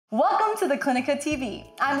Welcome to the Clinica TV.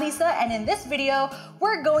 I'm Lisa, and in this video,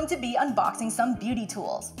 we're going to be unboxing some beauty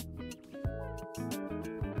tools.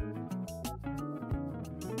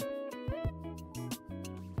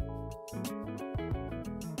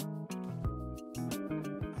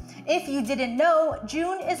 If you didn't know,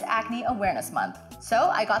 June is Acne Awareness Month. So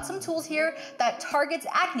I got some tools here that targets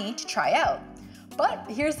acne to try out. But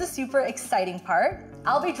here's the super exciting part.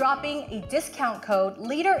 I'll be dropping a discount code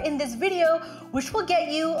later in this video, which will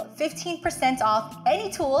get you 15% off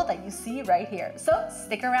any tool that you see right here. So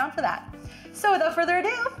stick around for that. So without further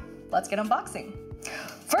ado, let's get unboxing.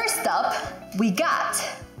 First up, we got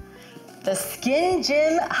the Skin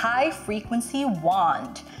Gym High Frequency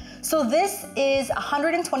Wand. So this is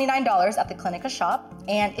 $129 at the Clinica shop,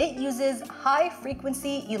 and it uses high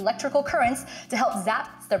frequency electrical currents to help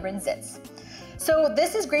zap stubborn zits. So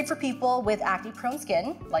this is great for people with acne-prone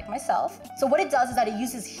skin, like myself. So what it does is that it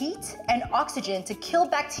uses heat and oxygen to kill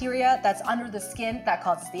bacteria that's under the skin that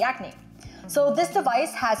causes the acne. So this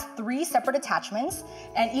device has 3 separate attachments,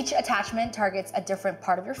 and each attachment targets a different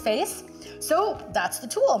part of your face. So that's the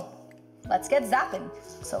tool. Let's get zapping.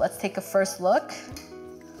 So let's take a first look.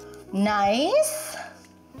 Nice.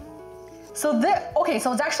 So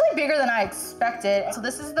so it's actually bigger than I expected. So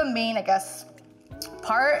this is the main, I guess,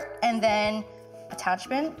 part, and then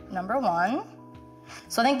attachment number 1.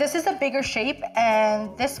 So I think this is a bigger shape,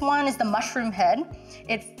 and this one is the mushroom head.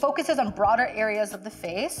 It focuses on broader areas of the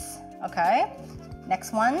face. Okay,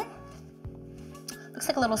 next one. Looks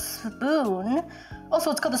like a little spoon.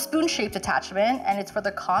 Also, it's called the spoon-shaped attachment, and it's for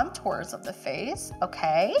the contours of the face.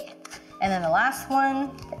 Okay, and then the last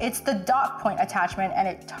one, it's the dot point attachment, and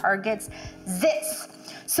it targets zits.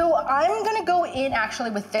 So I'm gonna go in actually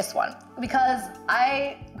with this one because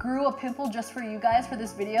I grew a pimple just for you guys for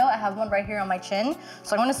this video. I have one right here on my chin.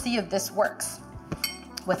 So I wanna see if this works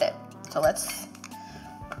with it. So let's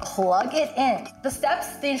plug it in. The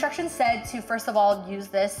steps, the instructions said to first of all, use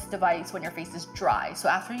this device when your face is dry. So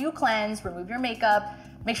after you cleanse, remove your makeup,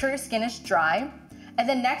 make sure your skin is dry. And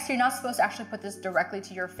then next, you're not supposed to actually put this directly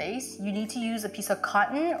to your face. You need to use a piece of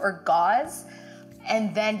cotton or gauze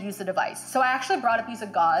and then use the device. So I actually brought a piece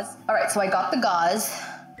of gauze. All right, so I got the gauze.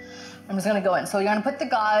 I'm just gonna go in. So you're gonna put the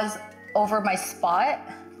gauze over my spot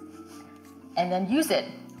and then use it.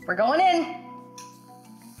 We're going in.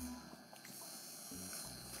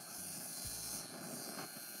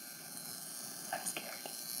 I'm scared.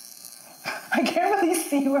 I can't really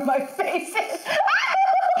see where my face is. That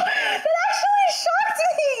actually shocked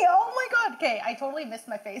me. Oh my God. Okay, I totally missed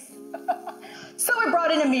my face. So I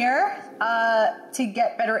brought in a mirror to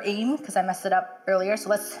get better aim because I messed it up earlier. So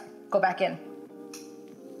let's go back in.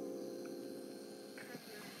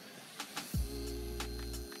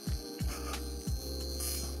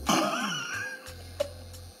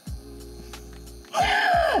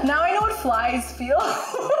 Now I know what flies feel when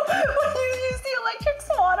you use the electric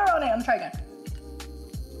swatter on it. I'm trying again.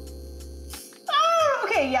 Oh,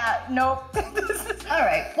 okay, yeah, nope. All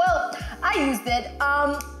right, well, I used it.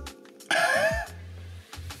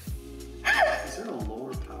 Is there a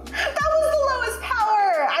lower power? That was the lowest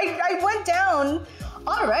power. I went down.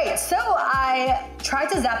 All right, so I tried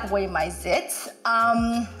to zap away my zits.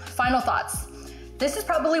 Final thoughts. This is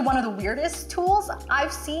probably one of the weirdest tools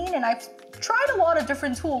I've seen, and I've tried a lot of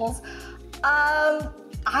different tools. I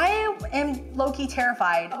am low-key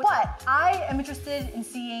terrified, but I am interested in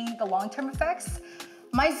seeing the long-term effects.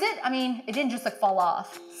 My zit, I mean, it didn't just like fall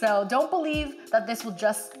off. So don't believe that this will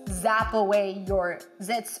just zap away your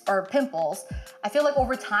zits or pimples. I feel like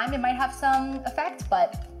over time it might have some effect,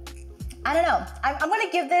 but I don't know. I'm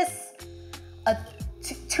gonna give this a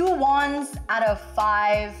 2 wands out of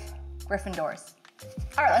 5 Gryffindors.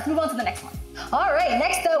 All right, let's move on to the next one. All right,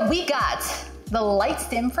 next up we got the Light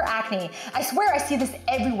Stim for acne. I swear I see this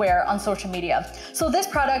everywhere on social media. So this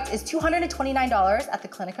product is $229 at the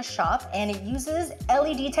Clinica shop, and it uses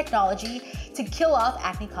LED technology to kill off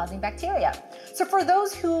acne-causing bacteria. So for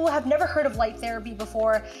those who have never heard of light therapy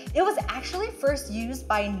before, it was actually first used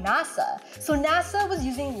by NASA. So NASA was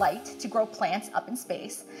using light to grow plants up in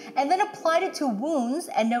space, and then applied it to wounds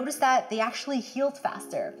and noticed that they actually healed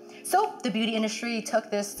faster. So the beauty industry took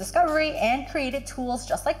this discovery and created tools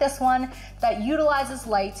just like this one that utilizes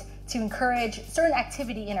light to encourage certain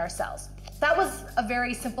activity in our cells. That was a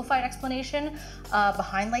very simplified explanation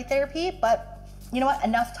behind light therapy, but you know what?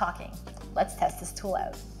 Enough talking. Let's test this tool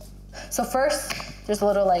out. So first, there's a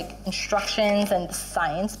little like instructions and the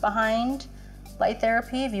science behind light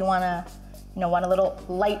therapy. If you wanna, want a little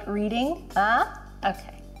light reading.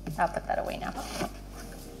 Okay, I'll put that away now.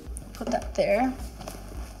 Put that there.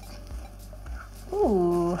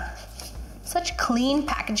 Ooh, such clean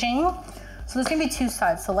packaging. So there's gonna be two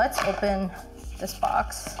sides. So let's open this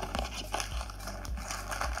box.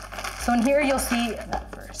 So in here, you'll see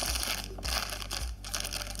that first.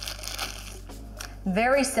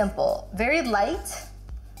 Very simple, very light.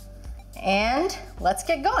 And let's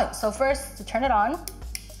get going. So first, to turn it on,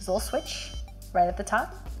 there's a little switch right at the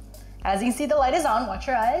top. As you can see, the light is on, watch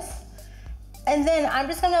your eyes. And then I'm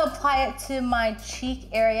just gonna apply it to my cheek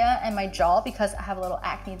area and my jaw because I have a little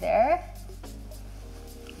acne there.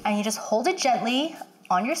 And you just hold it gently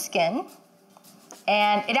on your skin.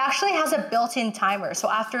 And it actually has a built-in timer. So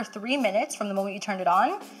after 3 minutes from the moment you turned it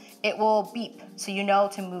on, it will beep, so you know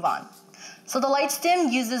to move on. So the light stim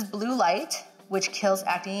uses blue light, which kills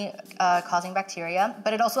acne causing bacteria,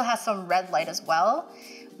 but it also has some red light as well,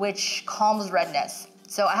 which calms redness.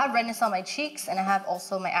 So I have redness on my cheeks and I have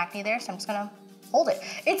also my acne there, so I'm just gonna hold it.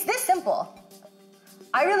 It's this simple.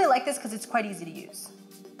 I really like this because it's quite easy to use.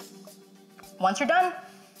 Once you're done,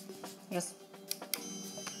 you just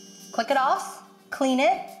click it off, clean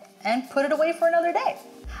it, and put it away for another day.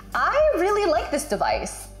 I really like this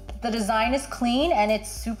device. The design is clean and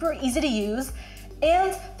it's super easy to use,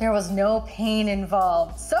 and there was no pain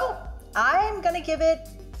involved. So I'm gonna give it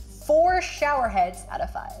 4 shower heads out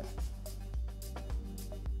of 5.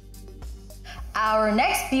 Our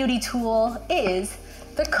next beauty tool is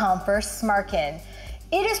the Comfort Smarkin.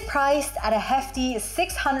 It is priced at a hefty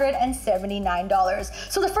 $679.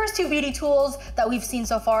 So the first 2 beauty tools that we've seen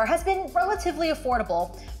so far has been relatively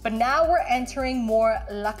affordable, but now we're entering more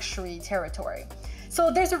luxury territory.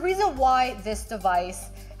 So there's a reason why this device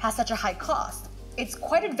has such a high cost. It's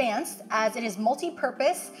quite advanced as it is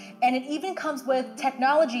multi-purpose, and it even comes with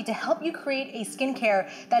technology to help you create a skincare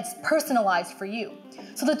that's personalized for you.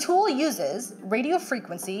 So the tool uses radio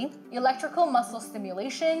frequency, electrical muscle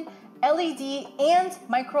stimulation, LED, and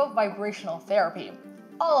micro vibrational therapy.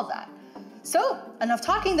 All of that. So enough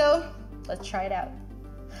talking though, let's try it out.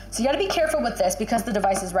 So you gotta be careful with this because the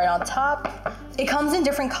device is right on top. It comes in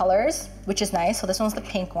different colors, which is nice. So this one's the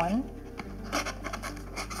pink one.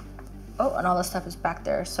 Oh, and all this stuff is back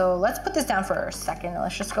there. So let's put this down for a second.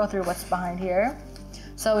 Let's just go through what's behind here.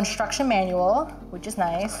 So instruction manual, which is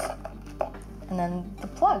nice. And then the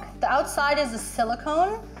plug. The outside is a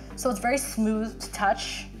silicone, so it's very smooth to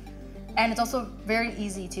touch. And it's also very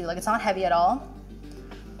easy too, like it's not heavy at all.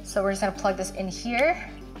 So we're just gonna plug this in here.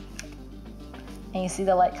 And you see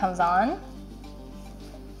the light comes on.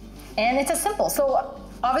 And it's as simple. So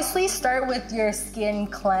obviously start with your skin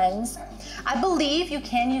cleanse. I believe you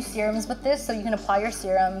can use serums with this, so you can apply your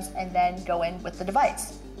serums and then go in with the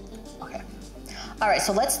device. Okay. All right,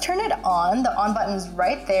 so let's turn it on. The on button is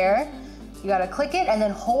right there. You gotta click it and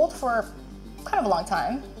then hold for kind of a long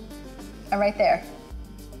time. And right there.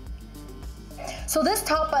 So this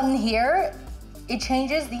top button here, it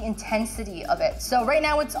changes the intensity of it. So right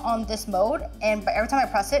now it's on this mode, and every time I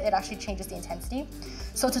press it, it actually changes the intensity.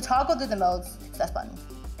 So to toggle through the modes, it's this button.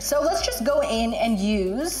 So let's just go in and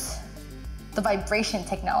use the vibration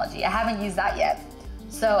technology. I haven't used that yet.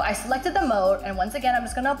 So I selected the mode, and once again, I'm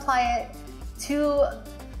just gonna apply it to,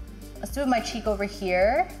 let's do it with my cheek over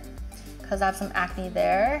here, because I have some acne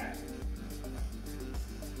there.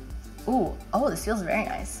 Ooh, oh, this feels very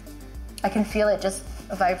nice. I can feel it just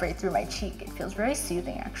vibrate through my cheek. It feels very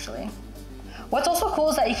soothing, actually. What's also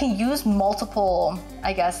cool is that you can use multiple,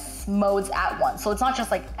 I guess, modes at once. So it's not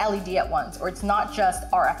just like LED at once, or it's not just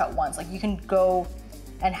RF at once. Like you can go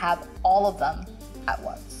and have all of them at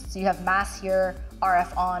once. So you have mass here,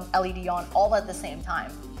 RF on, LED on, all at the same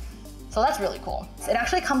time. So that's really cool. It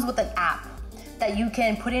actually comes with an app that you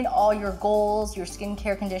can put in all your goals, your skin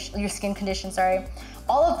condition,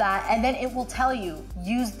 all of that, and then it will tell you,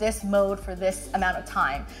 use this mode for this amount of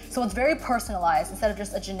time. So it's very personalized instead of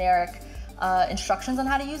just a generic instructions on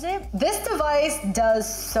how to use it. This device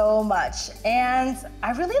does so much, and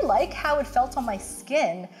I really like how it felt on my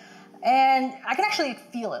skin, and I can actually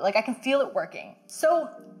feel it, like I can feel it working. So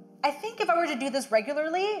I think if I were to do this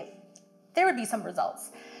regularly, there would be some results.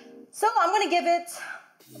 So I'm gonna give it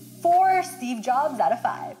 4 Steve Jobs out of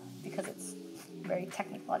 5 because it's very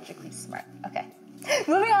technologically smart. Okay,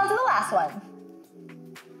 moving on to the last one.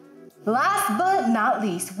 Last but not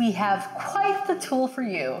least, we have quite the tool for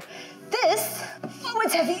you. This, oh,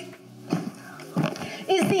 it's heavy,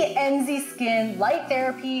 is the NZ Skin Light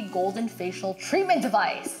Therapy Golden Facial Treatment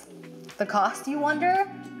Device. The cost, you wonder?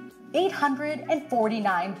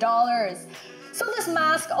 $849. So this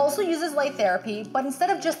mask also uses light therapy, but instead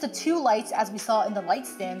of just the 2 lights as we saw in the light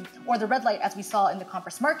stim or the red light as we saw in the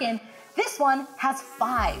Comfort Smarkin, this one has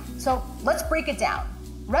 5. So let's break it down.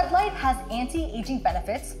 Red light has anti-aging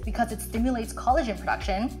benefits because it stimulates collagen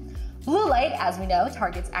production. Blue light, as we know,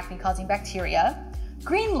 targets acne-causing bacteria.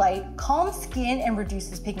 Green light calms skin and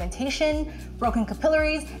reduces pigmentation, broken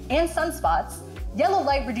capillaries, and sunspots. Yellow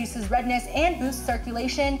light reduces redness and boosts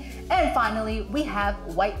circulation. And finally, we have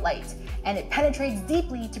white light, and it penetrates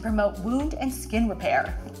deeply to promote wound and skin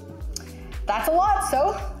repair. That's a lot,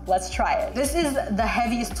 so let's try it. This is the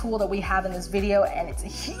heaviest tool that we have in this video, and it's a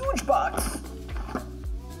huge box.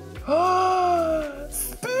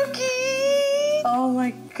 Spooky! Oh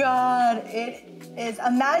my God, it is.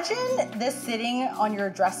 Imagine this sitting on your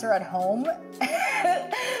dresser at home.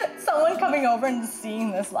 Someone coming over and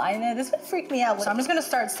seeing this lying there. This would freak me out. So I'm just gonna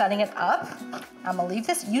start setting it up. I'm gonna leave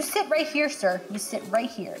this. You sit right here, sir. You sit right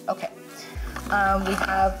here. Okay. We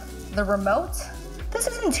have the remote. This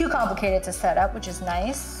isn't too complicated to set up, which is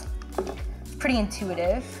nice. Pretty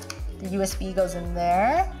intuitive. The USB goes in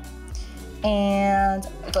there, and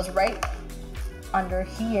it goes right under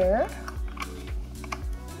here.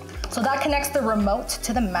 So that connects the remote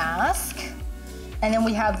to the mask. And then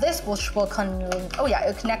we have this, which will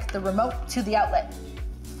it'll connect the remote to the outlet.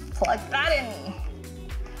 Plug that in.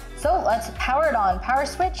 So let's power it on. Power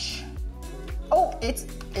switch. Oh, it's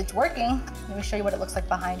working. Let me show you what it looks like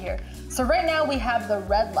behind here. So right now we have the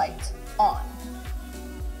red light on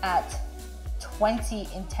at 20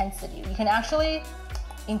 intensity. You can actually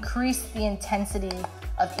increase the intensity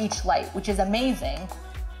of each light, which is amazing.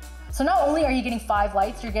 So not only are you getting 5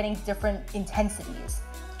 lights, you're getting different intensities.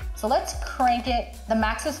 So let's crank it. The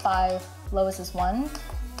max is 5, lowest is 1.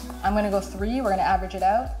 I'm gonna go 3, we're gonna average it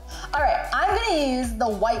out. All right, I'm gonna use the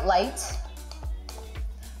white light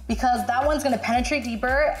because that one's gonna penetrate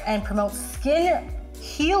deeper and promote skin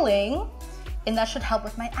healing, and that should help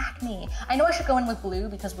with my acne. I know I should go in with blue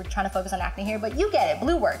because we're trying to focus on acne here, but you get it,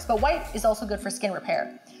 blue works, but white is also good for skin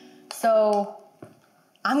repair. So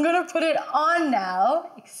I'm gonna put it on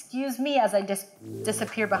now. Excuse me as I just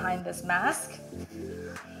disappear behind this mask.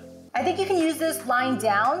 I think you can use this lying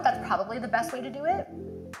down. That's probably the best way to do it.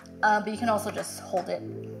 But you can also just hold it.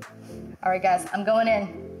 All right, guys, I'm going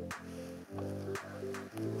in.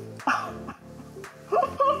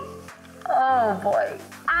 Oh boy.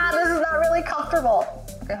 This is not really comfortable.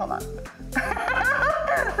 Okay, hold on.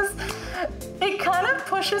 It kind of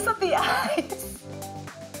pushes up the eyes.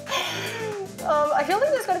 I feel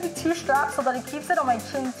like there's gonna be 2 straps so that it keeps it on my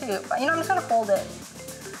chin too. But I'm just gonna hold it.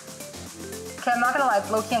 Okay, I'm not gonna lie,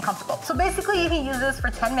 it's low-key uncomfortable. So basically you can use this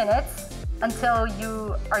for 10 minutes until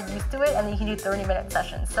you are used to it, and then you can do 30-minute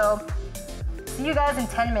sessions. So see you guys in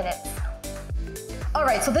 10 minutes. All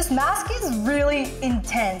right, so this mask is really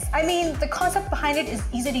intense. I mean, the concept behind it is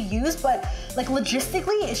easy to use, but like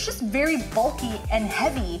logistically, it's just very bulky and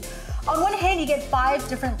heavy. On one hand, you get 5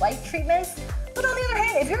 different light treatments, but on the other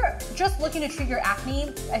hand, if you're just looking to treat your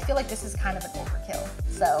acne, I feel like this is kind of an overkill.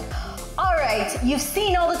 So, all right, you've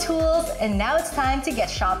seen all the tools, and now it's time to get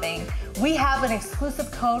shopping. We have an exclusive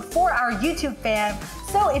code for our YouTube fam.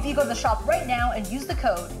 So if you go to the shop right now and use the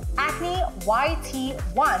code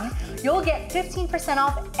ACNEYT1, you'll get 15%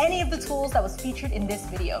 off any of the tools that was featured in this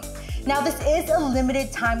video. Now, this is a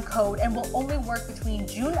limited time code and will only work between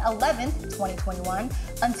June 11th, 2021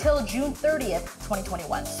 until June 30th,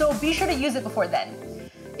 2021. So be sure to use it before then.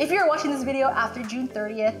 If you're watching this video after June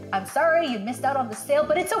 30th, I'm sorry you missed out on the sale,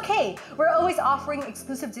 but it's okay. We're always offering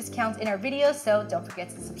exclusive discounts in our videos, so don't forget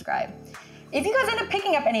to subscribe. If you guys end up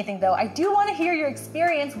picking up anything though, I do want to hear your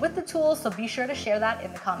experience with the tools, so be sure to share that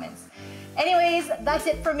in the comments. Anyways, that's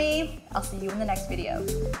it for me. I'll see you in the next video.